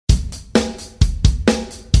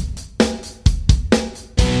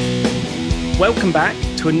Welcome back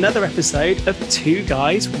to another episode of Two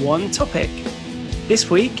Guys, One Topic. This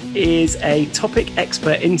week is a topic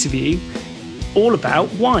expert interview all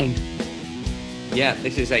about wine. Yeah,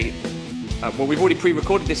 this is well, we've already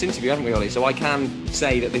pre-recorded this interview, haven't we, Ollie? So I can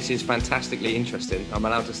say that this is fantastically interesting. I'm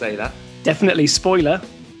allowed to say that. Definitely spoiler.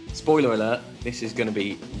 Spoiler alert, this is going to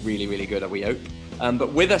be really, really good, we hope.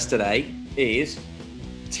 But with us today is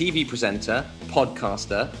TV presenter,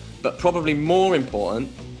 podcaster, but probably more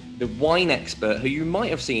important, the wine expert who you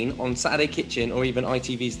might have seen on Saturday Kitchen or even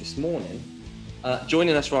ITV's This Morning.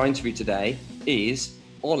 Joining us for our interview today is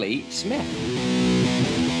Olly Smith.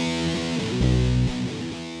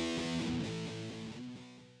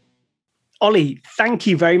 Olly, thank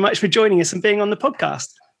you very much for joining us and being on the podcast.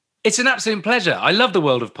 It's an absolute pleasure. I love the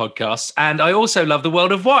world of podcasts and I also love the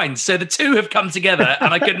world of wine. So the two have come together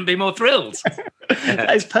and I couldn't be more thrilled.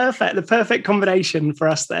 That is perfect. The perfect combination for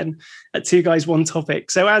us then at Two Guys, One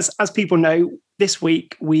Topic. So as people know, this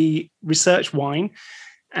week we research wine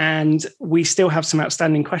and we still have some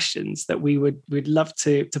outstanding questions that we'd love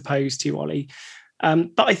to pose to you, Olly.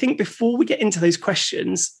 But I think before we get into those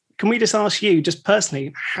questions, can we just ask you, just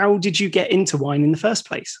personally, how did you get into wine in the first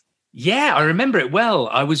place? Yeah, I remember it well.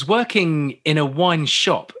 I was working in a wine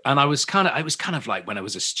shop and it was kind of like when I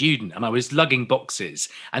was a student and I was lugging boxes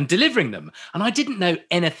and delivering them. And I didn't know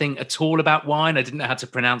anything at all about wine. I didn't know how to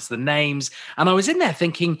pronounce the names. And I was in there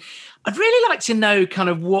thinking, I'd really like to know kind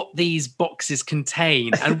of what these boxes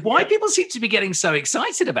contain and why people seem to be getting so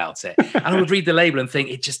excited about it. And I would read the label and think,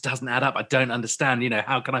 it just doesn't add up. I don't understand,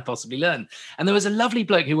 how can I possibly learn? And there was a lovely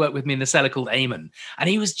bloke who worked with me in the cellar called Eamon. And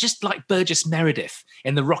he was just like Burgess Meredith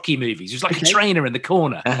in the Rocky movies. He was like a trainer in the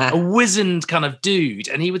corner, a wizened kind of dude.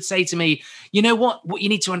 And he would say to me, you know what you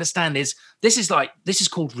need to understand is this is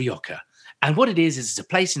called Rioja. And what it is it's a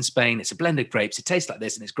place in Spain. It's a blend of grapes. It tastes like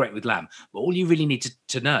this and it's great with lamb. But all you really need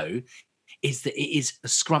to know is that it is a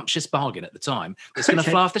scrumptious bargain at the time that's going to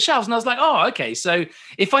fly off the shelves. And I was like, oh, okay. So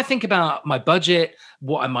if I think about my budget,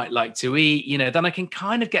 what I might like to eat, then I can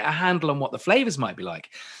kind of get a handle on what the flavors might be like.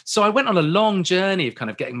 So I went on a long journey of kind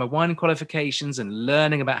of getting my wine qualifications and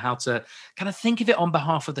learning about how to kind of think of it on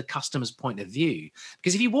behalf of the customer's point of view.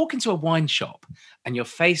 Because if you walk into a wine shop and you're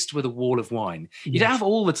faced with a wall of wine, you don't have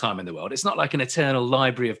all the time in the world. It's not like an eternal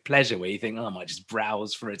library of pleasure where you think, oh, I might just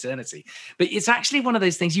browse for eternity. But it's actually one of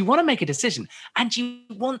those things you want to make a decision and you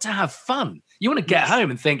want to have fun. You want to get home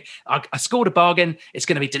and think, I scored a bargain. It's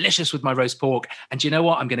going to be delicious with my roast pork. And you know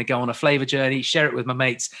what? I'm going to go on a flavor journey, share it with my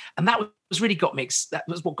mates. And that was what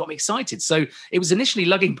got me excited. So it was initially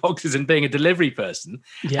lugging boxes and being a delivery person.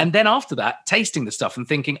 Yeah. And then after that, tasting the stuff and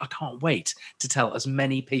thinking, I can't wait to tell as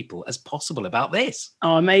many people as possible about this.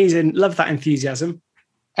 Oh, amazing. Love that enthusiasm.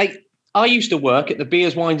 Hey, I used to work at the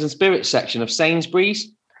beers, wines and spirits section of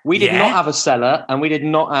Sainsbury's. We did not have a cellar and we did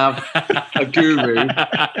not have a guru, and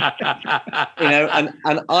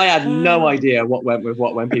I had no idea what went with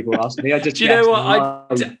what when people asked me. I just, do you know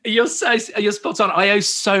what? You're spot on. I owe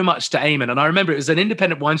so much to Eamon. And I remember it was an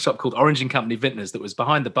independent wine shop called Orange and Company Vintners that was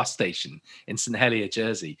behind the bus station in St. Helier,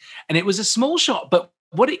 Jersey. And it was a small shop, but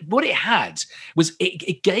what it had was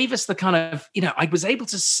it gave us the kind of, I was able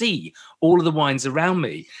to see all of the wines around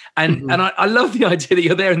me. And I love the idea that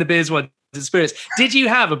you're there in the beers, wines and spirits. Did you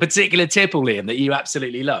have a particular tipple, Liam, that you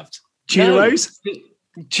absolutely loved? Tudor Rose?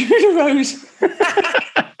 Tudor Rose.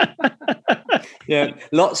 Yeah,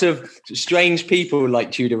 lots of strange people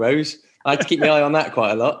like Tudor Rose. I had to keep my eye on that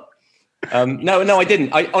quite a lot. No, I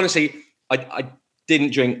didn't. I honestly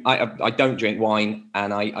didn't drink. I don't drink wine,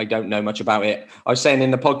 and I don't know much about it. I was saying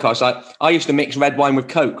in the podcast, I used to mix red wine with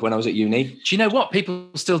Coke when I was at uni. Do you know what people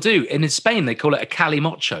still do? And in Spain, they call it a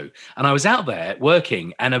calimocho. And I was out there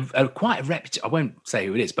working, and quite a reputable, I won't say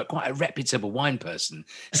who it is, but quite a reputable wine person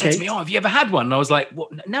said to me, "Oh, have you ever had one?" And I was like,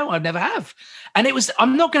 "What? No, I've never have." And it was,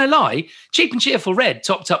 I'm not going to lie, cheap and cheerful red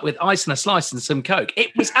topped up with ice and a slice and some Coke.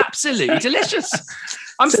 It was absolutely delicious.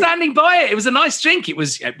 I'm standing by it. It was a nice drink. It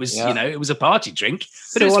was it was a party drink,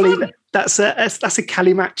 but it was Olly, fun. That's a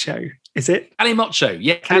Calimacho, is it? Calimocho,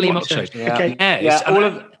 yeah, Calimocho. Yeah. Okay.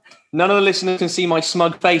 Yeah, none of the listeners can see my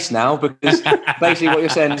smug face now because basically what you're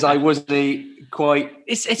saying is I was quite.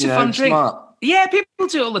 It's a fun drink. Smart. Yeah, people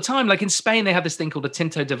do it all the time. Like in Spain, they have this thing called a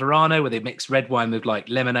Tinto de Verano where they mix red wine with like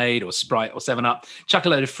lemonade or Sprite or 7-Up, chuck a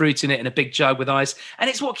load of fruit in it in a big jug with ice. And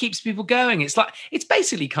it's what keeps people going. It's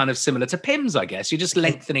basically kind of similar to Pimm's, I guess. You're just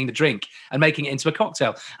lengthening the drink and making it into a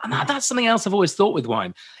cocktail. And that's something else I've always thought with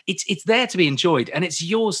wine. It's there to be enjoyed and it's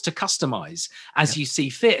yours to customize as you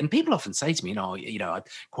see fit. And people often say to me, I'd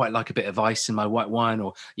quite like a bit of ice in my white wine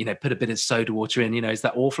or, put a bit of soda water in, is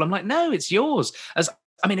that awful? I'm like, no, it's yours.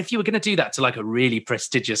 I mean, if you were going to do that to like a really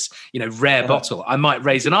prestigious, rare bottle, I might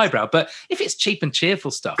raise an eyebrow. But if it's cheap and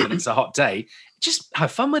cheerful stuff and it's a hot day, just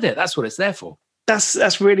have fun with it. That's what it's there for.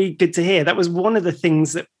 That's really good to hear. That was one of the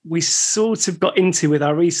things that we sort of got into with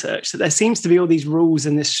our research, that there seems to be all these rules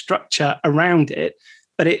and this structure around it,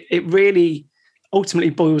 but it really ultimately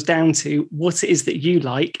boils down to what it is that you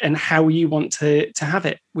like and how you want to have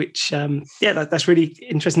it, which, that's really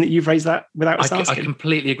interesting that you've raised that without us asking. I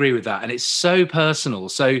completely agree with that. And it's so personal.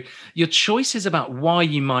 So your choices about why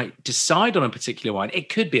you might decide on a particular wine, it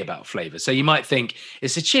could be about flavor. So you might think,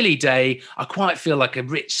 it's a chilly day, I quite feel like a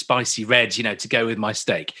rich, spicy red, to go with my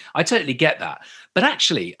steak. I totally get that. But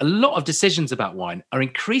actually, a lot of decisions about wine are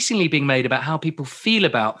increasingly being made about how people feel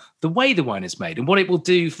about the way the wine is made and what it will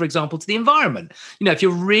do, for example, to the environment. If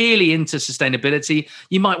you're really into sustainability,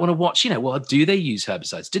 you might want to watch, well, do they use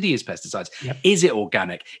herbicides? Do they use pesticides? Yep. Is it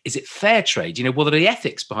organic? Is it fair trade? What are the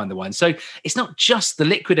ethics behind the wine? So it's not just the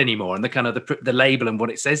liquid anymore and the kind of the label and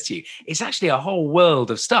what it says to you. It's actually a whole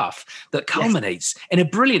world of stuff that culminates in a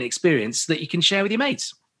brilliant experience that you can share with your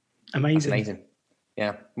mates. Amazing. That's amazing.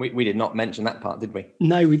 Yeah, we did not mention that part, did we?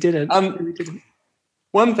 No, we didn't.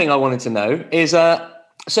 One thing I wanted to know is,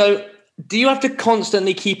 so do you have to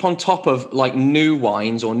constantly keep on top of like new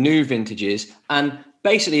wines or new vintages? And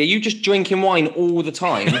basically, are you just drinking wine all the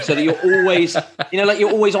time so that you're always, you're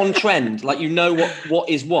always on trend, like what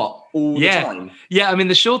is what all the time? Yeah, I mean,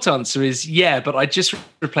 the short answer is but I just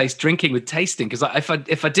replaced drinking with tasting, because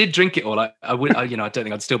if I did drink it all, I would, I don't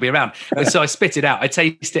think I'd still be around. So I spit it out, I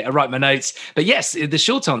taste it, I write my notes. But yes, the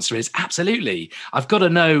short answer is absolutely. I've got to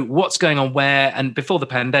know what's going on where. And before the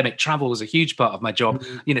pandemic, travel was a huge part of my job.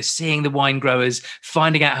 Seeing the wine growers,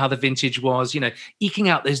 finding out how the vintage was, eking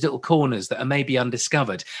out those little corners that are maybe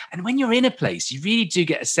undiscovered. And when you're in a place, you really do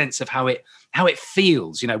get a sense of how it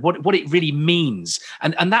feels, what it really means.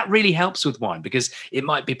 And that really helps with wine, because it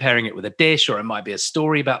might be pairing it with a dish, or it might be a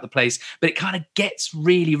story about the place, but it kind of gets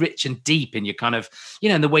really rich and deep in your kind of,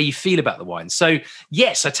 in the way you feel about the wine. So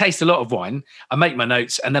yes, I taste a lot of wine, I make my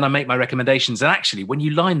notes, and then I make my recommendations. And actually, when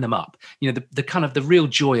you line them up, the kind of the real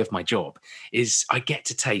joy of my job is I get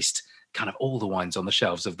to taste kind of all the wines on the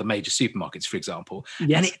shelves of the major supermarkets, for example.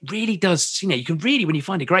 Yes. And it really does, you can really, when you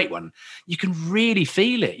find a great one, you can really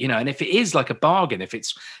feel it, and if it is like a bargain, if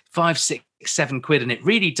it's 5, 6, 7 quid and it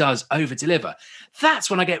really does over deliver, that's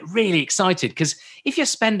when I get really excited. Because if you're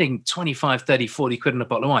spending 25, 30, 40 quid on a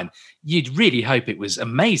bottle of wine, you'd really hope it was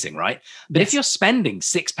amazing, right? But if you're spending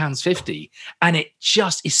 £6.50 and it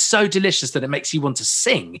just is so delicious that it makes you want to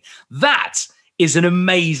sing, that is an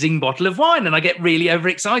amazing bottle of wine, and I get really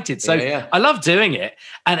overexcited. So I love doing it.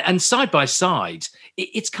 And side by side,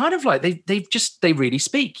 it's kind of like they really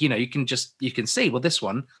speak. You can see, well, this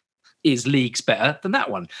one is leagues better than that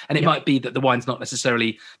one. And it might be that the wine's not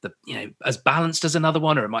necessarily as balanced as another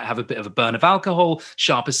one, or it might have a bit of a burn of alcohol,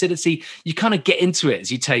 sharp acidity. You kind of get into it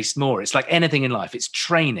as you taste more. It's like anything in life, it's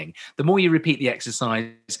training. The more you repeat the exercise,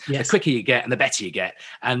 the quicker you get and the better you get.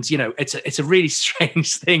 And, it's a really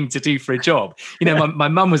strange thing to do for a job. My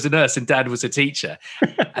mum was a nurse and dad was a teacher.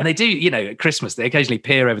 And they do, at Christmas, they occasionally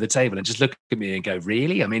peer over the table and just look at me and go,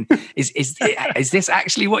 really? I mean, is this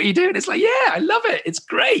actually what you do? And it's like, yeah, I love it. It's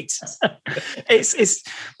great. It's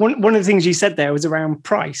one of the things you said there was around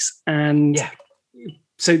price, and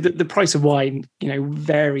so the price of wine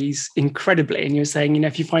varies incredibly, and you're saying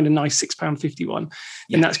if you find a nice £6.50 one,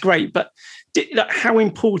 then that's great, but how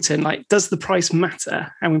important, does the price matter?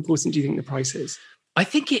 How important do you think the price is? I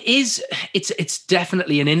think it is. It's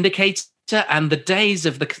definitely an indicator. And the days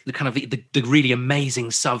of the kind of the really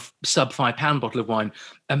amazing sub £5 bottle of wine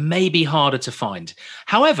are maybe harder to find.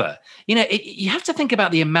 However, you have to think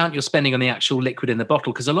about the amount you're spending on the actual liquid in the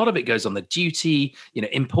bottle, because a lot of it goes on the duty,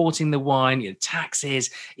 importing the wine,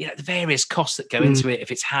 taxes, the various costs that go into it, if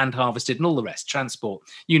it's hand harvested and all the rest, transport,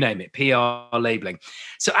 you name it, PR, labeling.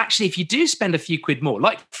 So actually, if you do spend a few quid more,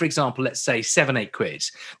 like for example, let's say 7, 8 quid,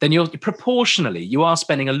 then you are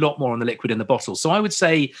spending a lot more on the liquid in the bottle. So I would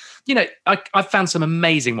say, I've found some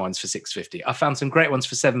amazing wines for £6.50. I found some great ones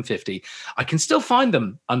for £7.50. I can still find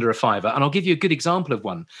them under £5, and I'll give you a good example of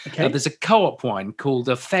one. Okay. There's a co-op wine called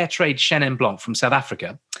a Fair Trade Chenin Blanc from South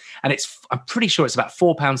Africa, and I'm pretty sure it's about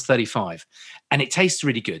 £4.35, and it tastes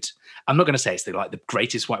really good. I'm not going to say it's the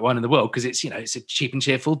greatest white wine in the world, because it's it's a cheap and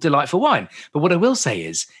cheerful, delightful wine. But what I will say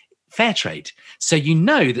is, fair trade. So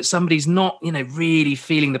that somebody's not, really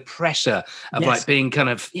feeling the pressure of being kind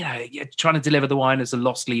of, trying to deliver the wine as a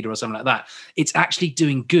lost leader or something like that. It's actually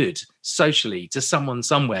doing good socially to someone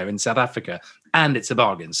somewhere in South Africa, and it's a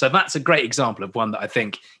bargain. So that's a great example of one that I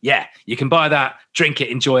think, you can buy that, drink it,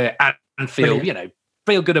 enjoy it, and feel,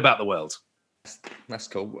 feel good about the world. That's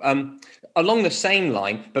cool. Along the same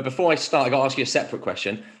line, but before I start, I got to ask you a separate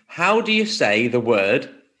question. How do you say the word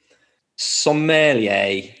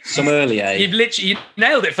sommelier? Sommelier. You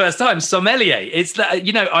nailed it first time. Sommelier. It's that,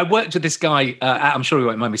 I worked with this guy. I'm sure you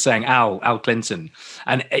won't mind me saying, Al Clinton,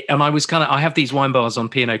 and I was I have these wine bars on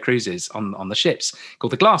P&O cruises on the ships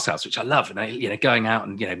called the Glass House, which I love, and going out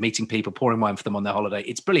and meeting people, pouring wine for them on their holiday.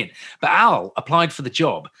 It's brilliant. But Al applied for the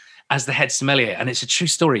job as the head sommelier. And it's a true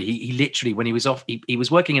story. He literally, when he was off, he was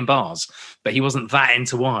working in bars, but he wasn't that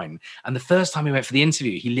into wine. And the first time he went for the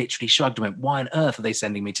interview, he literally shrugged and went, why on earth are they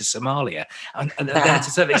sending me to Somalia? And they had to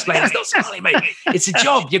sort of explain, it's not Somalia, mate. It's a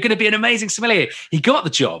job. You're going to be an amazing sommelier. He got the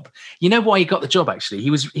job. You know why he got the job, actually? He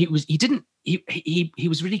was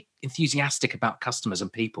really enthusiastic about customers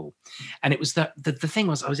and people. And it was the thing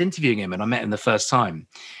was, I was interviewing him and I met him the first time.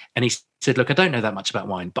 And he said, look, I don't know that much about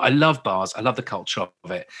wine, but I love bars. I love the culture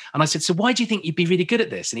of it. And I said, so why do you think you'd be really good at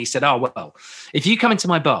this? And he said, oh, well, if you come into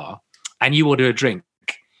my bar and you order a drink,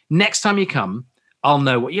 next time you come, I'll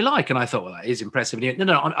know what you like. And I thought, well, that is impressive. And he went,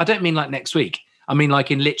 no, I don't mean like next week. I mean,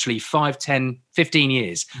 like in literally 5, 10, 15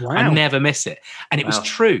 years. Wow. I never miss it. And it was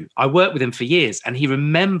true. I worked with him for years and he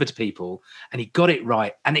remembered people and he got it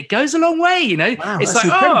right. And it goes a long way, Wow, it's like,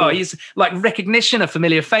 incredible. He's like recognition, a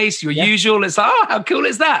familiar face, your usual. It's like, oh, how cool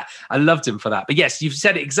is that? I loved him for that. But yes, you've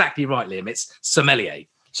said it exactly right, Liam. It's sommelier.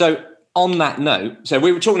 So on that note,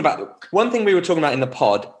 we were talking about, one thing we were talking about in the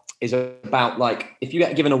pod is about like, if you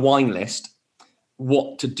get given a wine list,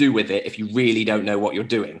 what to do with it if you really don't know what you're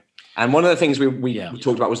doing. And one of the things we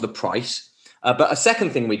talked about was the price. But a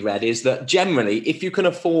second thing we'd read is that generally, if you can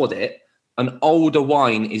afford it, an older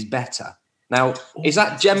wine is better. Now, is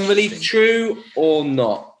that generally true or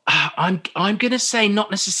not? I'm going to say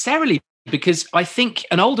not necessarily, because I think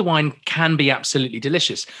an older wine can be absolutely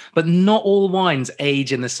delicious, but not all wines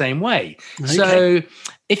age in the same way. Okay. So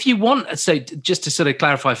if you want, just to sort of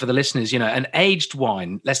clarify for the listeners, an aged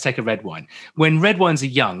wine, let's take a red wine. When red wines are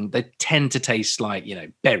young, they tend to taste like,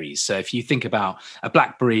 berries. So if you think about a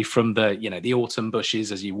blackberry from the autumn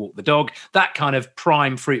bushes as you walk the dog, that kind of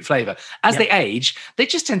prime fruit flavor. As they age, they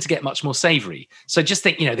just tend to get much more savory. So just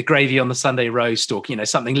think, the gravy on the Sunday roast or,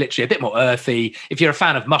 something literally a bit more earthy. If you're a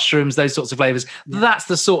fan of mushrooms, those sorts of flavors, that's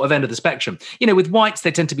the sort of end of the spectrum. With whites,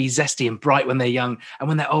 they tend to be zesty and bright when they're young. And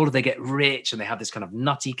when they're older, they get rich and they have this kind of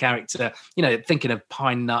nutty character, thinking of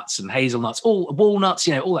pine nuts and hazelnuts, all walnuts,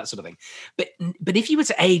 all that sort of thing. But if you were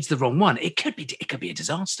to age the wrong one, it could be a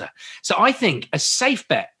disaster. So I think a safe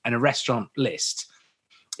bet and a restaurant list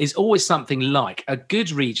is always something like a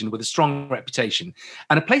good region with a strong reputation.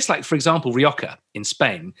 And a place like, for example, Rioja in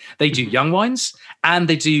Spain, they do young wines and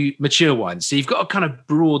they do mature wines. So you've got a kind of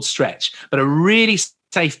broad stretch, but a really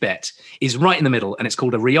safe bet is right in the middle, and it's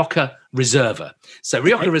called a Rioja Reserva. So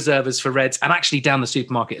Rioja Reservas for reds, and actually down the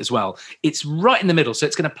supermarket as well. It's right in the middle, so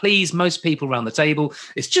it's going to please most people around the table.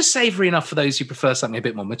 It's just savoury enough for those who prefer something a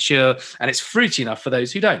bit more mature, and it's fruity enough for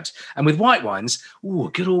those who don't. And with white wines, a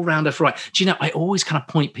good all-rounder for white. Do you know, I always kind of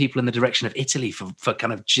point people in the direction of Italy for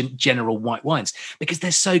kind of general white wines, because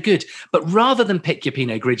they're so good. But rather than pick your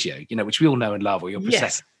Pinot Grigio, which we all know and love, or your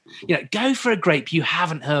Prosecco, go for a grape you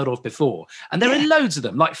haven't heard of before. And there are loads of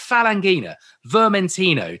them, like Falangina,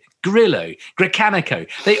 Vermentino, Grillo, Grecanico.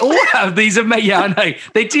 They all have these amazing, I know,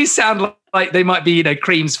 they do sound like they might be,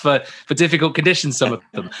 creams for difficult conditions, some of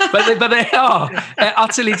them. But they are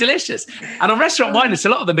utterly delicious. And on restaurant wine, it's a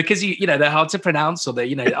lot of them, because, they're hard to pronounce or they're,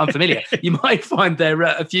 unfamiliar. You might find they're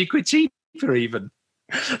a few quid cheaper even.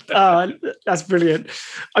 Oh, that's brilliant.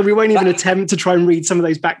 We won't even attempt to try and read some of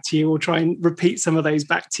those back to you or try and repeat some of those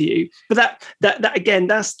back to you. But that again,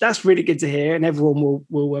 that's really good to hear, and everyone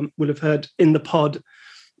will have heard in the pod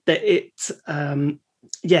that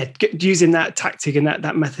using that tactic and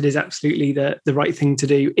that method is absolutely the right thing to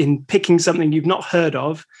do in picking something you've not heard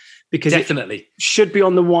of, because definitely it should be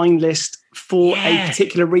on the wine list for a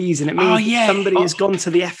particular reason. It means somebody has gone to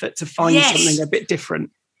the effort to find something a bit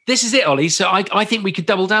different. This is it, Ollie. So I think we could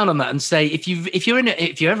double down on that and say, if you're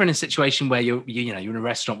ever in a situation where you're in a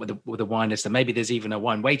restaurant with a wine list, and maybe there's even a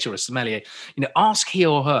wine waiter or a sommelier, ask he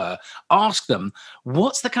or her, ask them,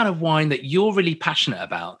 what's the kind of wine that you're really passionate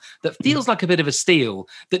about that feels like a bit of a steal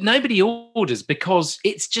that nobody orders because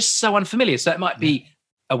it's just so unfamiliar. So it might be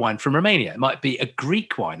a wine from Romania. It might be a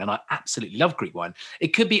Greek wine, and I absolutely love Greek wine.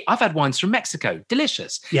 It could be, I've had wines from Mexico,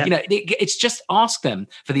 delicious. Yeah. It's just ask them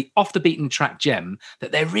for the off the beaten track gem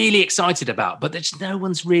that they're really excited about, but that no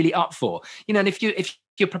one's really up for. And if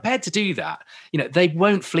you're prepared to do that, they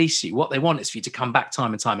won't fleece you. What they want is for you to come back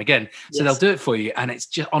time and time again. So they'll do it for you. And it's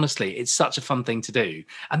just, honestly, it's such a fun thing to do.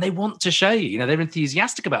 And they want to show you, they're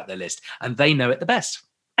enthusiastic about their list and they know it the best.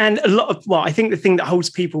 And a lot of, I think the thing that holds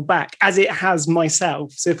people back, as it has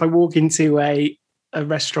myself. So if I walk into a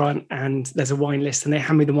restaurant and there's a wine list and they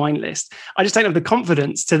hand me the wine list, I just don't have the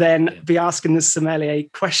confidence to then be asking the sommelier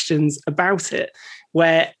questions about it.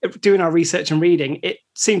 Where doing our research and reading, it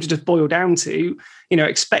seemed to just boil down to,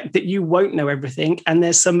 expect that you won't know everything, and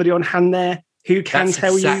there's somebody on hand there who can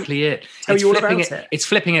tell you all about it. It's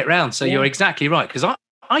flipping it round. So you're exactly right, because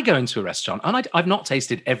I go into a restaurant and I've not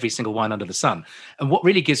tasted every single wine under the sun. And what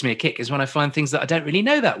really gives me a kick is when I find things that I don't really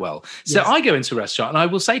know that well. So I go into a restaurant and I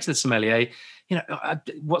will say to the sommelier,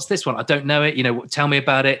 what's this one? I don't know it. Tell me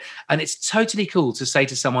about it. And it's totally cool to say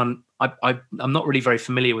to someone, I'm not really very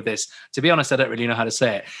familiar with this. To be honest, I don't really know how to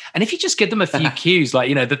say it. And if you just give them a few cues,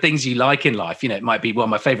 like, the things you like in life, it might be,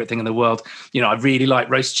 my favorite thing in the world, I really like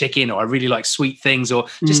roast chicken, or I really like sweet things, or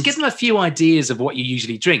just give them a few ideas of what you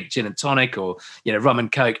usually drink, gin and tonic, or, rum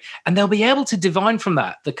and Coke. And they'll be able to divine from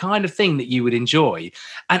that the kind of thing that you would enjoy.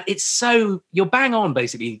 And you're bang on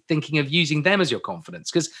basically thinking of using them as your confidence.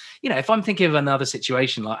 Because, if I'm thinking of another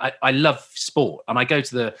situation, like I love sport and I go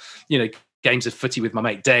to the, games of footy with my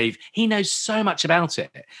mate Dave. He knows so much about it,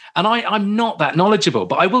 and I'm not that knowledgeable,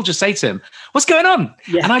 but I will just say to him, what's going on?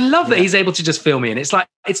 And I love that he's able to just fill me in. It's like,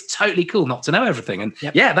 it's totally cool not to know everything. And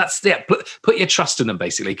put your trust in them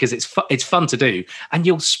basically, because it's fun to do, and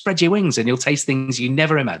you'll spread your wings and you'll taste things you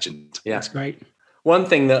never imagined. That's great. One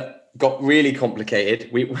thing that got really complicated,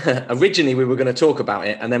 we originally we were going to talk about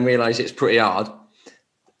it and then realized it's pretty hard.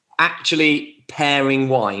 Actually pairing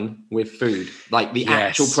wine with food, like the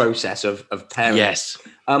actual process of pairing. Yes.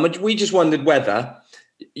 We just wondered whether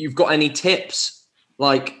you've got any tips,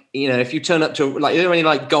 like, if you turn up to, like, are there any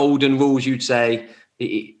like golden rules you'd say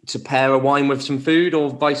to pair a wine with some food, or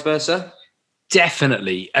vice versa?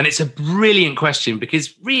 Definitely. And it's a brilliant question,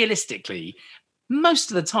 because realistically,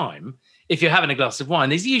 most of the time, if you're having a glass of wine,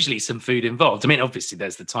 there's usually some food involved. I mean, obviously,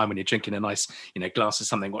 there's the time when you're drinking a nice, glass of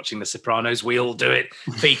something, watching The Sopranos. We all do it.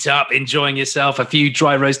 Feet up, enjoying yourself, a few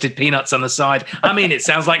dry roasted peanuts on the side. I mean, it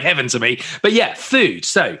sounds like heaven to me. But yeah, food.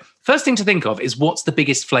 So first thing to think of is, what's the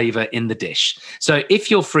biggest flavor in the dish? So if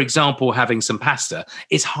you're, for example, having some pasta,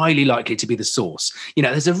 it's highly likely to be the sauce.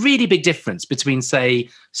 There's a really big difference between, say,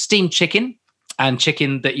 steamed chicken and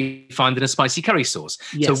chicken that you find in a spicy curry sauce.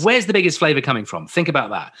 So where's the biggest flavor coming from? Think about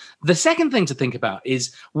that. The second thing to think about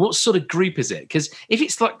is, what sort of group is it? Because if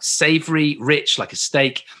it's like savory, rich, like a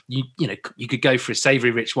steak, you could go for a savory,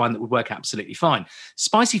 rich wine that would work absolutely fine.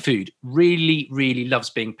 Spicy food really, really loves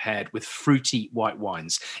being paired with fruity white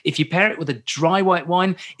wines. If you pair it with a dry white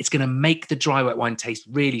wine, it's going to make the dry white wine taste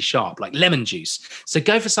really sharp, like lemon juice. So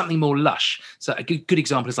go for something more lush. So a good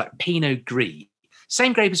example is like Pinot Gris.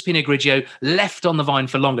 Same grape as Pinot Grigio, left on the vine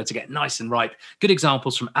for longer to get nice and ripe. Good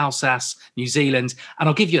examples from Alsace, New Zealand. And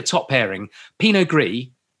I'll give you a top pairing. Pinot Gris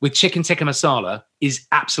with chicken tikka masala is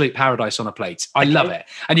absolute paradise on a plate. I love it.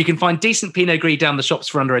 And you can find decent Pinot Gris down the shops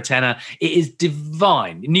for under a tenner. It is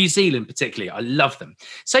divine. New Zealand particularly, I love them.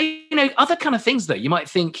 So, other kind of things though, you might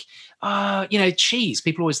think, cheese.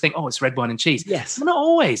 People always think, it's red wine and cheese. Yes. Well, not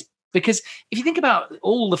always. Because if you think about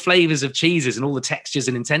all the flavors of cheeses and all the textures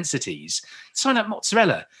and intensities, something like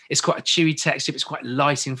mozzarella, it's quite a chewy texture, but it's quite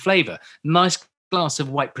light in flavor. Nice glass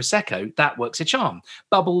of white Prosecco, that works a charm.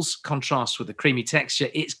 Bubbles contrast with the creamy texture.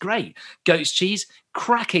 It's great. Goat's cheese,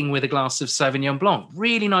 cracking with a glass of Sauvignon Blanc.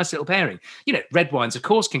 Really nice little pairing. Red wines, of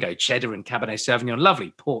course, can go cheddar and Cabernet Sauvignon.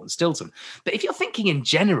 Lovely. Port and Stilton. But if you're thinking in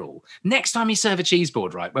general, next time you serve a cheese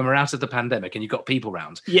board, right, when we're out of the pandemic and you've got people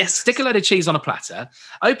around, stick a load of cheese on a platter,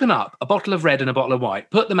 open up a bottle of red and a bottle of white,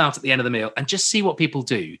 put them out at the end of the meal, and just see what people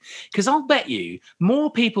do. Because I'll bet you more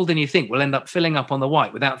people than you think will end up filling up on the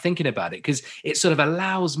white without thinking about it, because it sort of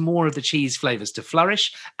allows more of the cheese flavors to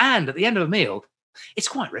flourish. And at the end of a meal, it's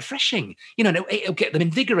quite refreshing. It'll get them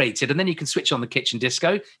invigorated, and then you can switch on the kitchen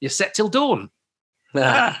disco. You're set till dawn.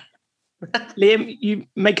 Liam, you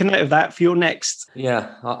make a note of that for your next.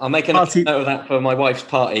 Yeah, I'll make a note of that for my wife's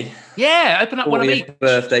party. Yeah, open up one of each.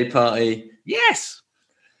 Birthday party. Yes.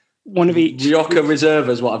 One of each. Rioja Reserva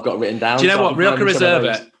is what I've got written down. Do you know what? Rioja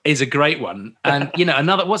Reserva is a great one. And,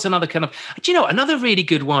 another really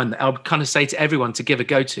good one that I'll kind of say to everyone to give a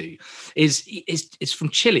go to is from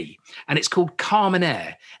Chile, and it's called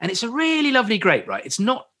Carmenere. And it's a really lovely grape, right? It's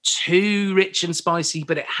not too rich and spicy,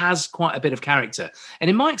 but it has quite a bit of character. And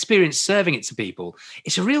in my experience serving it to people,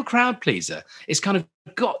 it's a real crowd pleaser. It's kind of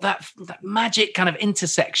got that magic kind of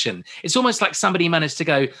intersection. It's almost like somebody managed to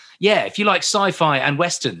go, if you like sci-fi and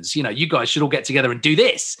westerns, you guys should all get together and do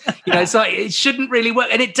this. It's like, it shouldn't really work.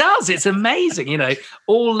 And it does. It's amazing.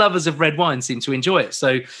 All lovers of red wine seem to enjoy it.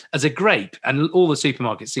 So as a grape, and all the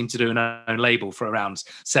supermarkets seem to do an own label for around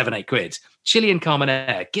 £7-8. Chilean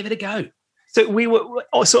Carmenere, give it a go. So we were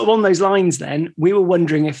sort of on those lines then. We were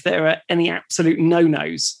wondering if there are any absolute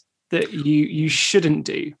no-nos that you shouldn't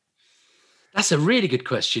do. That's a really good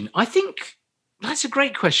question. I think that's a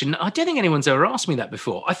great question. I don't think anyone's ever asked me that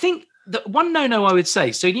before. I think the one no I would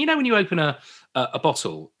say, so you know when you open a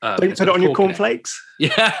bottle, don't put it on your cornflakes.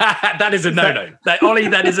 Yeah, that is a no. Ollie,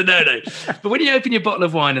 that is a no. But when you open your bottle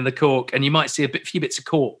of wine and the cork, and you might see few bits of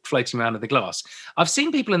cork floating around in the glass. I've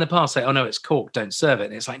seen people in the past say, "Oh no, it's cork. Don't serve it."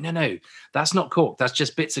 And it's like, no, that's not cork. That's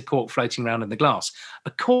just bits of cork floating around in the glass. A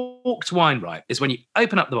corked wine, right, is when you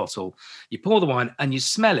open up the bottle, you pour the wine, and you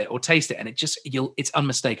smell it or taste it, and it's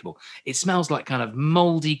unmistakable. It smells like kind of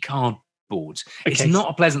moldy cardboard. It's not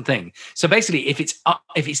a pleasant thing. So basically, if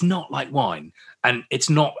it's not like wine and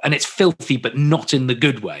it's filthy but not in the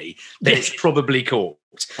good way, then it's probably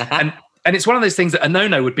corked. And it's one of those things that a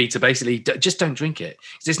no would be to basically just don't drink it.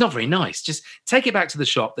 It's not very nice. Just take it back to the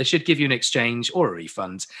shop. They should give you an exchange or a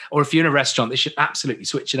refund. Or if you're in a restaurant, they should absolutely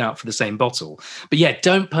switch it out for the same bottle. But yeah,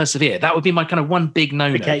 don't persevere. That would be my kind of one big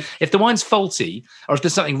no. Okay. If the wine's faulty, or if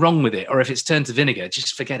there's something wrong with it, or if it's turned to vinegar,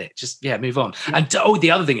 just forget it. Just move on. Yeah. And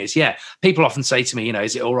the other thing is, people often say to me,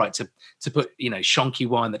 is it all right to put shonky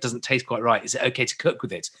wine that doesn't taste quite right? Is it okay to cook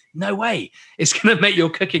with it? No way. It's going to make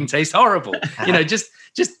your cooking taste horrible. Just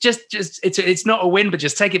it's not a win, but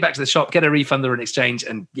just take it back to the shop, get a refund or an exchange,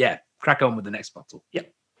 and crack on with the next bottle.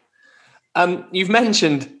 Yep. You've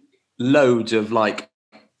mentioned loads of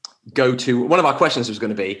go-to. One of our questions was going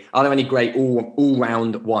to be: are there any great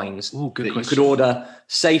all-round wines that you could order,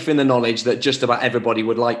 safe in the knowledge that just about everybody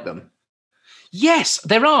would like them? Yes,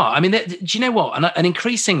 there are. I mean, do you know what? And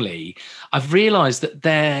increasingly, I've realised that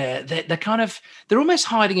they're almost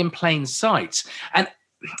hiding in plain sight. And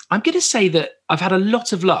I'm going to say that I've had a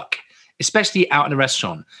lot of luck, especially out in a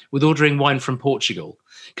restaurant, with ordering wine from Portugal,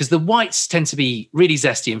 because the whites tend to be really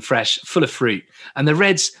zesty and fresh, full of fruit. And the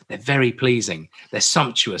reds, they're very pleasing. They're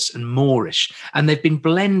sumptuous and Moorish. And they've been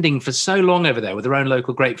blending for so long over there with their own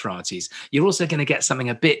local grape varieties. You're also going to get something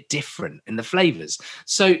a bit different in the flavours.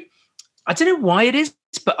 So I don't know why it is,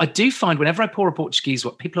 but I do find whenever I pour a Portuguese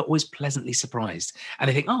wine, people are always pleasantly surprised. And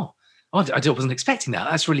they think, oh, I wasn't expecting that.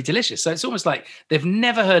 That's really delicious. So it's almost like they've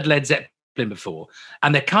never heard Led Zeppelin before,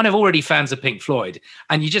 and they're kind of already fans of Pink Floyd.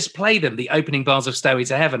 And you just play them the opening bars of Stairway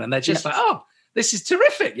to Heaven, and they're just like, oh, this is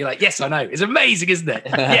terrific. You're like, yes, I know. It's amazing, isn't it?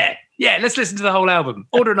 Yeah, let's listen to the whole album.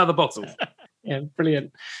 Order another bottle. Yeah,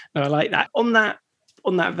 brilliant. No, I like that. On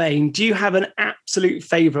that vein, do you have an absolute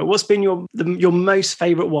favourite? What's been your most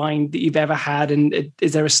favourite wine that you've ever had, and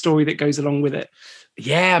is there a story that goes along with it?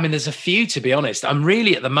 Yeah, I mean, there's a few, to be honest. I'm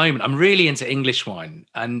really into English wine,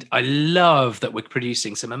 and I love that we're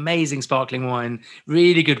producing some amazing sparkling wine,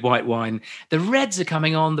 really good white wine. The reds are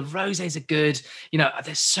coming on, the rosés are good.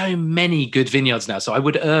 There's so many good vineyards now. So I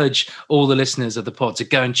would urge all the listeners of the pod to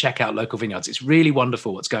go and check out local vineyards. It's really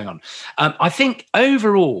wonderful what's going on. I think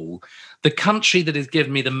overall, the country that has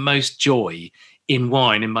given me the most joy in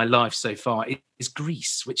wine in my life so far is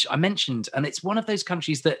Greece, which I mentioned. And it's one of those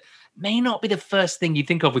countries that may not be the first thing you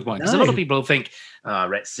think of with wine. Because a lot of people think,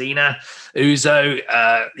 Retsina, Ouzo,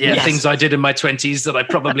 things I did in my 20s that I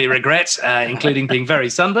probably regret, including being very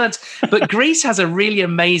sunburnt. But Greece has a really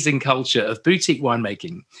amazing culture of boutique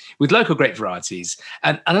winemaking with local grape varieties.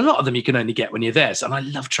 And a lot of them you can only get when you're there. And I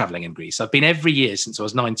love traveling in Greece. I've been every year since I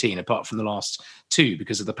was 19, apart from the last 2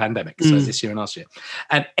 because of the pandemic. So this year and last year.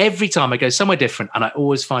 And every time I go somewhere different, and I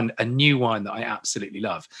always find a new wine that I absolutely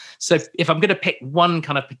love. So if I'm going to pick one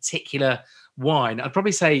kind of particular wine, I'd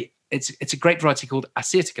probably say it's a grape variety called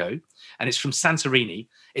Assyrtiko, and it's from Santorini.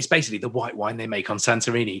 It's basically the white wine they make on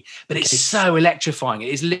Santorini, but it's so electrifying. It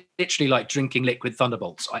is literally like drinking liquid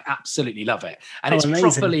thunderbolts. I absolutely love it. And it's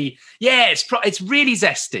amazing. Properly, it's really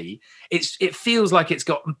zesty. It feels like it's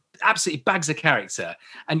got absolutely bags of character,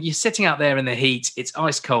 and you're sitting out there in the heat. It's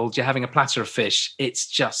ice cold. You're having a platter of fish. It's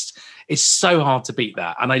so hard to beat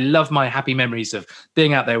that. And I love my happy memories of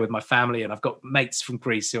being out there with my family, and I've got mates from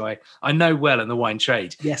Greece who I know well in the wine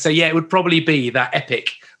trade. Yes. So yeah, it would probably be that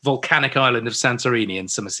epic volcanic island of Santorini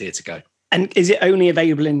and some Assyrtiko. And is it only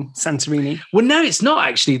available in Santorini? Well, no, it's not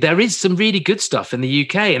actually. There is some really good stuff in the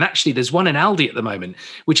UK. And actually, there's one in Aldi at the moment,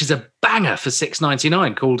 which is a banger for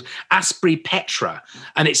 £6.99 called Aspri Petra.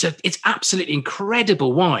 And it's absolutely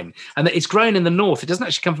incredible wine. And it's grown in the north. It doesn't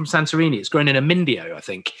actually come from Santorini. It's grown in Amindio, I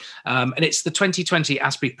think. And it's the 2020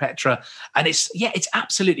 Aspri Petra. And it's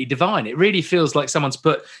absolutely divine. It really feels like someone's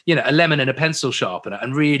put, a lemon in a pencil sharpener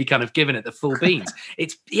and really kind of given it the full beans.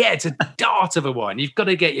 It's a dart of a wine. You've got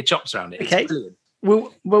to get your chops around it. Okay.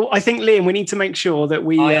 Well, I think, Liam, we need to make sure that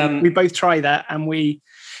we both try that, and we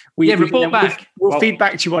report back. We'll feed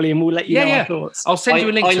back to you, Ollie, and we'll let you know our thoughts. I'll send you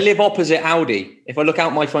a link. I live opposite Aldi. If I look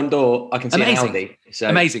out my front door, I can see an Aldi. So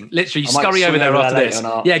amazing. Literally, you scurry over there after this.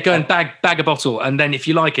 Go and bag a bottle, and then if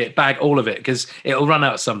you like it, bag all of it, because it'll run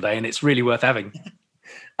out someday, and it's really worth having.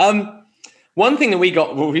 One thing that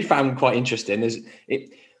we found quite interesting is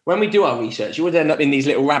when we do our research, you would end up in these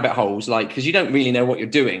little rabbit holes, because you don't really know what you're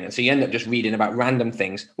doing. And so you end up just reading about random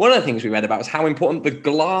things. One of the things we read about was how important the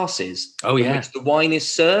glass is in which the wine is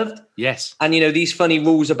served. Yes. And, these funny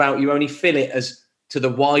rules about you only fill it as to the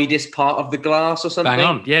widest part of the glass or something. Bang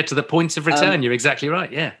on. Yeah, to the points of return. You're exactly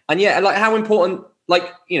right. Yeah. And how important,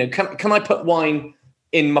 can I put wine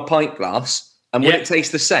in my pint glass and will it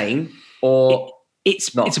taste the same or...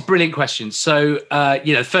 It's a brilliant question. So,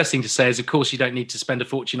 the first thing to say is, of course, you don't need to spend a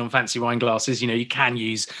fortune on fancy wine glasses. You can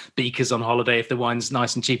use beakers on holiday if the wine's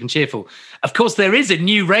nice and cheap and cheerful. Of course, there is a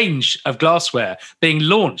new range of glassware being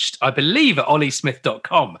launched, I believe, at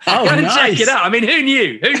ollysmith.com. Oh, Go and nice. check it out. I mean, who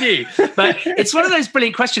knew? But it's one of those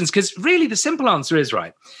brilliant questions, because really the simple answer is,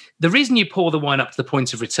 right, the reason you pour the wine up to the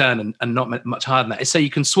point of return and not much higher than that is so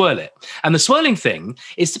you can swirl it. And the swirling thing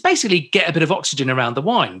is to basically get a bit of oxygen around the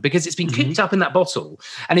wine, because it's been cooped up in that bottle.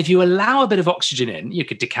 And if you allow a bit of oxygen in, you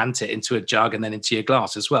could decant it into a jug and then into your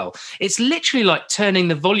glass as well. It's literally like turning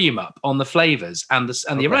the volume up on the flavors and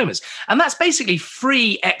the aromas. And that's basically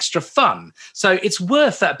free extra fun. So it's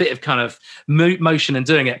worth that bit of kind of motion and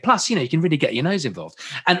doing it. Plus, you can really get your nose involved.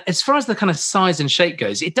 And as far as the kind of size and shape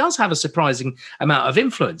goes, it does have a surprising amount of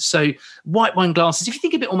influence. So white wine glasses, if you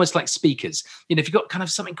think of it almost like speakers, if you've got kind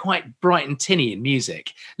of something quite bright and tinny in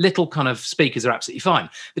music, little kind of speakers are absolutely fine.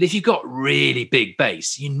 But if you've got really big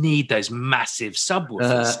bass, you need those massive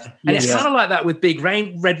subwoofers. And it's kind of like that with big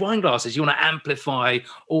red wine glasses. You want to amplify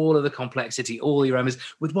all of the complexity, all the aromas.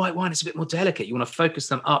 With white wine, it's a bit more delicate. You want to focus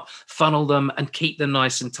them up, funnel them, and keep them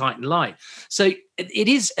nice and tight and light. So it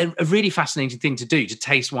is a really fascinating thing to do, to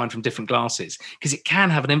taste wine from different glasses, because it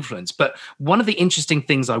can have an influence. But one of the interesting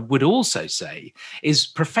things I would also say is,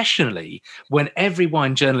 professionally, when every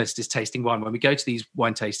wine journalist is tasting wine, when we go to these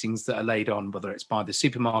wine tastings that are laid on, whether it's by the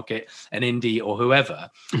supermarket, an indie, or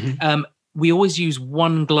whoever, we always use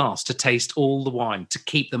one glass to taste all the wine, to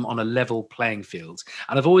keep them on a level playing field.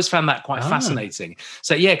 And I've always found that quite fascinating.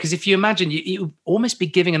 So, because if you imagine, you would almost be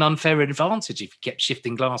giving an unfair advantage if you kept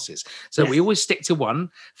shifting glasses. So we always stick to one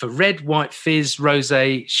for red, white, fizz,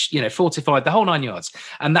 rosé, fortified, the whole 9 yards.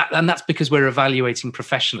 And that's because we're evaluating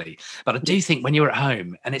professionally. But I do think when you're at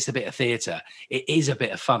home and it's a bit of theatre, it is a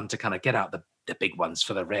bit of fun to kind of get out the big ones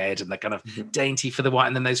for the red and the kind of dainty for the white,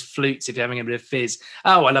 and then those flutes if you're having a bit of fizz.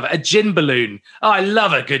 Oh, I love it. A gin balloon. Oh, I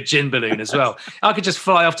love a good gin balloon as well. I could just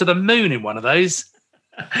fly off to the moon in one of those.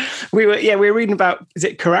 We were reading about, is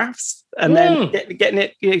it carafes? And then getting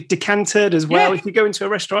it decanted as well. If you go into a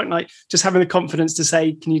restaurant, just having the confidence to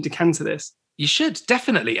say, can you decanter this? You should,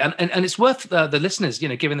 definitely. And it's worth the listeners,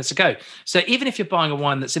 giving this a go. So even if you're buying a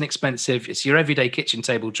wine that's inexpensive, it's your everyday kitchen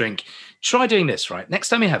table drink, try doing this, right? Next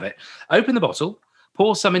time you have it, open the bottle,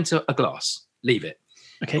 pour some into a glass, leave it.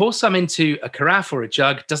 Okay. Pour some into a carafe or a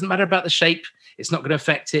jug. Doesn't matter about the shape. It's not going to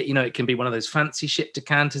affect it. It can be one of those fancy ship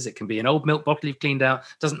decanters. It can be an old milk bottle you've cleaned out.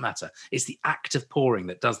 Doesn't matter. It's the act of pouring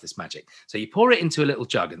that does this magic. So you pour it into a little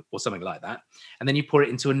jug or something like that, and then you pour it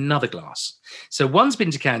into another glass. So one's been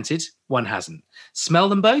decanted, one hasn't. Smell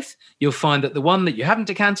them both. You'll find that the one that you haven't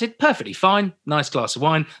decanted, perfectly fine, nice glass of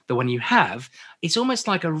wine. The one you have, it's almost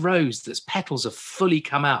like a rose that's petals have fully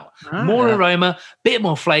come out. More aroma, bit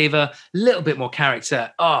more flavour, little bit more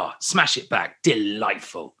character. Oh, smash it back.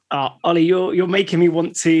 Delightful. Ollie, you're making me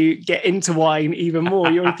want to get into wine even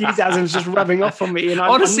more. Your enthusiasm's just rubbing off on me, and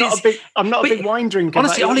honestly, I'm not a big wine drinker.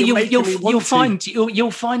 Honestly, Ollie, you'll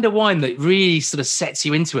find a wine that really sort of sets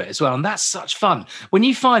you into it as well, and that's such fun. When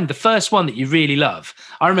you find the first one that you really love,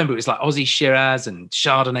 I remember it was like Aussie Shiraz and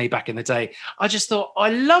Chardonnay back in the day. I just thought, I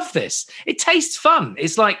love this. It tastes fun.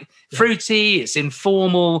 It's like fruity. It's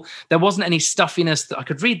informal. There wasn't any stuffiness. That I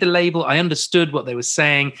could read the label. I understood what they were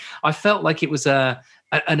saying. I felt like it was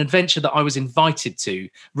an adventure that I was invited to,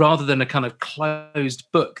 rather than a kind of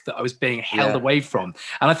closed book that I was being held away from.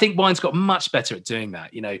 And I think wine's got much better at doing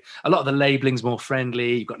that. A lot of the labeling's more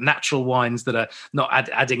friendly. You've got natural wines that are not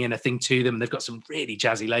adding anything to them. They've got some really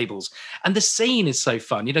jazzy labels. And the scene is so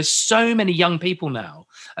fun. So many young people now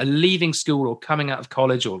are leaving school or coming out of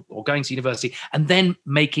college or going to university and then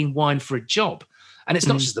making wine for a job. And it's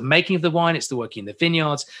not just the making of the wine, it's the working in the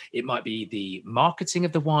vineyards. It might be the marketing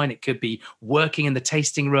of the wine. It could be working in the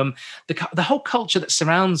tasting room. The whole culture that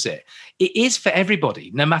surrounds it. It is for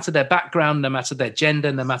everybody, no matter their background, no matter their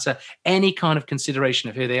gender, no matter any kind of consideration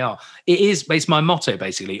of who they are. It's my motto,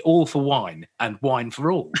 basically, all for wine and wine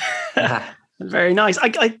for all. Very nice. I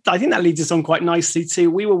think that leads us on quite nicely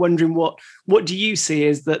too. We were wondering what do you see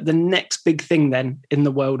as the next big thing then in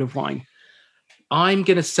the world of wine? I'm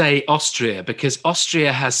going to say Austria, because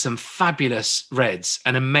Austria has some fabulous reds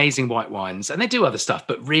and amazing white wines, and they do other stuff,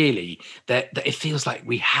 but really it feels like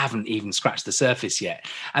we haven't even scratched the surface yet.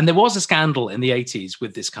 And there was a scandal in the 80s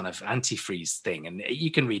with this kind of antifreeze thing, and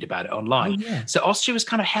you can read about it online. Oh, yeah. So Austria was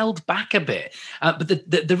kind of held back a bit. But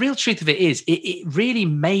the real truth of it is it really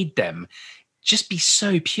made them just be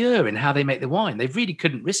so pure in how they make the wine. They really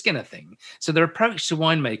couldn't risk anything. So their approach to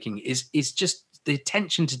winemaking is just, the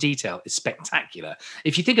attention to detail is spectacular.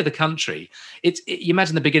 If you think of the country, you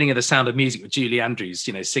imagine the beginning of The Sound of Music with Julie Andrews,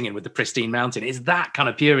 singing with the pristine mountain. It's that kind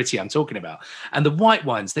of purity I'm talking about. And the white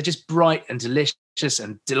wines, they're just bright and delicious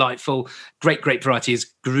and delightful. Great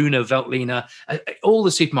varieties. Gruner, Veltliner. All the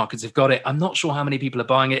supermarkets have got it. I'm not sure how many people are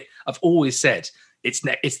buying it. I've always said it's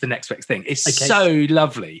the next best thing. It's so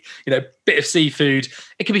lovely. Bit of seafood.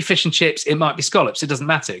 It could be fish and chips. It might be scallops. It doesn't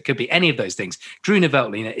matter. It could be any of those things. Gruner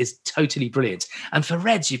Veltliner is totally brilliant. And for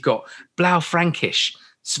reds, you've got Blaufränkisch,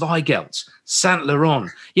 Zweigelt, Saint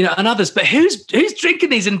Laurent, and others. But who's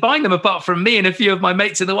drinking these and buying them apart from me and a few of my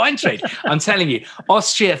mates in the wine trade? I'm telling you,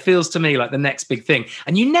 Austria feels to me like the next big thing.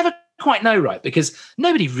 And you never quite know, right? Because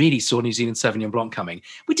nobody really saw New Zealand Sauvignon Blanc coming.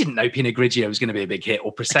 We didn't know Pinot Grigio was going to be a big hit,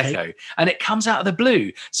 or Prosecco, and it comes out of the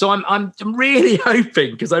blue. So I'm really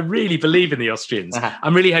hoping, because I really believe in the Austrians,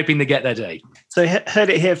 I'm really hoping they get their day. So heard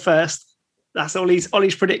it here first. That's Olly's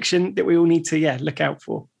prediction that we all need to look out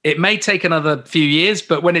for. It may take another few years,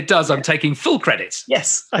 but when it does, I'm taking full credit.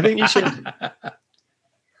 Yes, I think you should.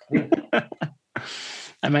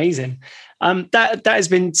 Amazing. That has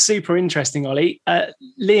been super interesting, Olly.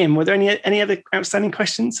 Liam, were there any other outstanding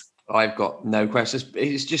questions? I've got no questions.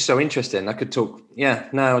 It's just so interesting. I could talk. Yeah,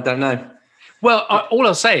 no, I don't know. Well, all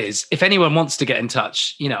I'll say is, if anyone wants to get in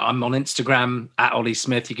touch, I'm on Instagram at Olly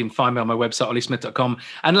Smith. You can find me on my website, ollysmith.com.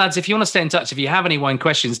 And lads, if you want to stay in touch, if you have any wine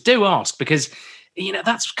questions, do ask, because,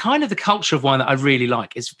 that's kind of the culture of wine that I really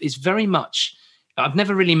like. It's very much, I've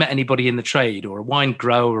never really met anybody in the trade or a wine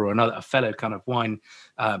grower or a fellow kind of wine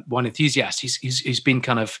enthusiast who's been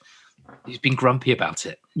he's been grumpy about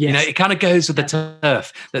it. Yes. It kind of goes with the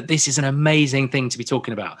turf that this is an amazing thing to be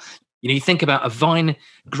talking about. You think about a vine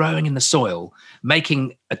growing in the soil,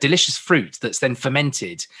 making a delicious fruit that's then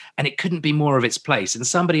fermented, and it couldn't be more of its place. And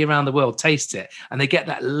somebody around the world tastes it, and they get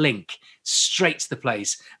that link straight to the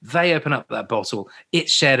place. They open up that bottle.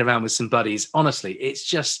 It's shared around with some buddies. Honestly, it's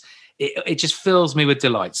just... It just fills me with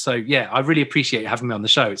delight. So yeah, I really appreciate having me on the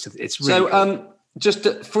show. It's really cool. Just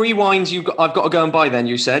 3 wines I've got to go and buy then,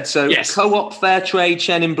 you said. So yes. Co-op Fair Trade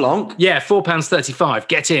Chenin Blanc. Yeah, £4.35.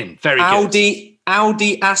 Get in. Very good.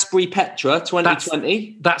 Audi Asprey Petra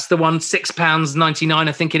 2020. That's the one, £6.99,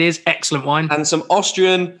 I think it is. Excellent wine. And some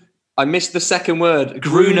Austrian, I missed the second word,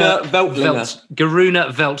 Gruner Veltliner. Gruner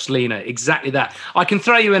Veltliner, exactly that. I can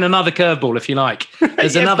throw you in another curveball if you like.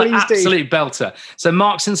 There's another absolute belter. So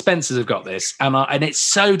Marks and Spencer's have got this, and it's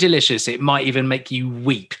so delicious it might even make you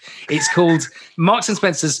weep. It's called Marks and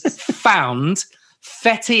Spencer's Found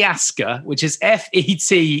Fetiasca, which is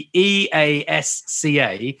Feteasca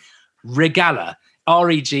Regala.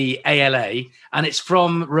 Regala, and it's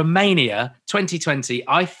from Romania, 2020.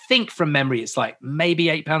 I think from memory, it's like maybe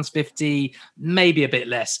 £8.50, maybe a bit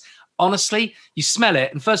less. Honestly, you smell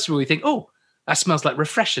it, and first of all, you think, oh, that smells like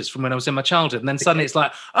refreshers from when I was in my childhood. And then suddenly it's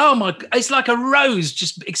like, oh my, it's like a rose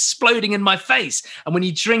just exploding in my face. And when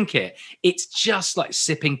you drink it, it's just like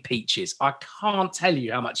sipping peaches. I can't tell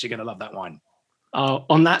you how much you're going to love that wine. Oh,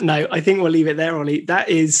 on that note, I think we'll leave it there, Olly. That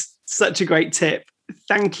is such a great tip.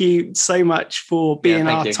 Thank you so much for being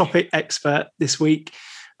our topic expert this week.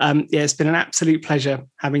 It's been an absolute pleasure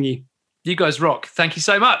having you. You guys rock. Thank you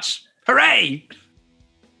so much. Hooray!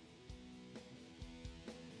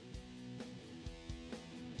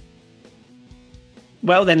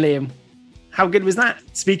 Well then, Liam, how good was that?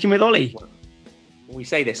 Speaking with Olly. We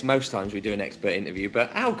say this most times we do an expert interview,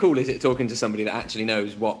 but how cool is it talking to somebody that actually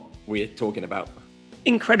knows what we're talking about?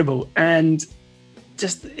 Incredible. And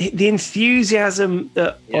just the enthusiasm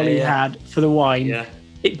that Olly had for the wine,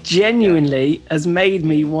 it genuinely has made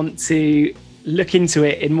me want to look into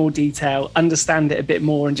it in more detail, understand it a bit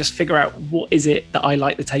more, and just figure out what is it that I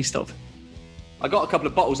like the taste of. I got a couple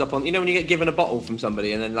of bottles up on, when you get given a bottle from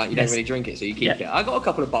somebody and then you don't really drink it, so you keep it. I got a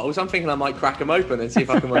couple of bottles. I'm thinking I might crack them open and see if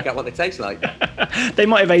I can work out what they taste like. They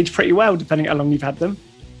might have aged pretty well, depending on how long you've had them.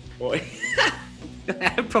 Boy.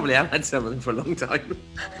 I probably have had some of them for a long time.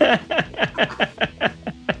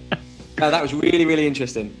 No, that was really, really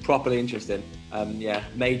interesting. Properly interesting.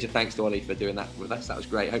 Major thanks to Olly for doing that with us. That was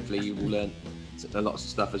great. Hopefully you will learn lots of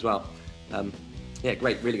stuff as well. Great.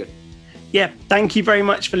 Really good. Yeah, thank you very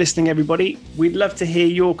much for listening, everybody. We'd love to hear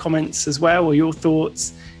your comments as well, or your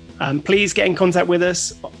thoughts. Please get in contact with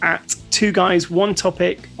us at 2 Guys 1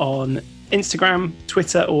 Topic on Instagram,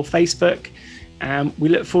 Twitter, or Facebook. We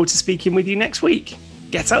look forward to speaking with you next week.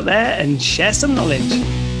 Get out there and share some knowledge.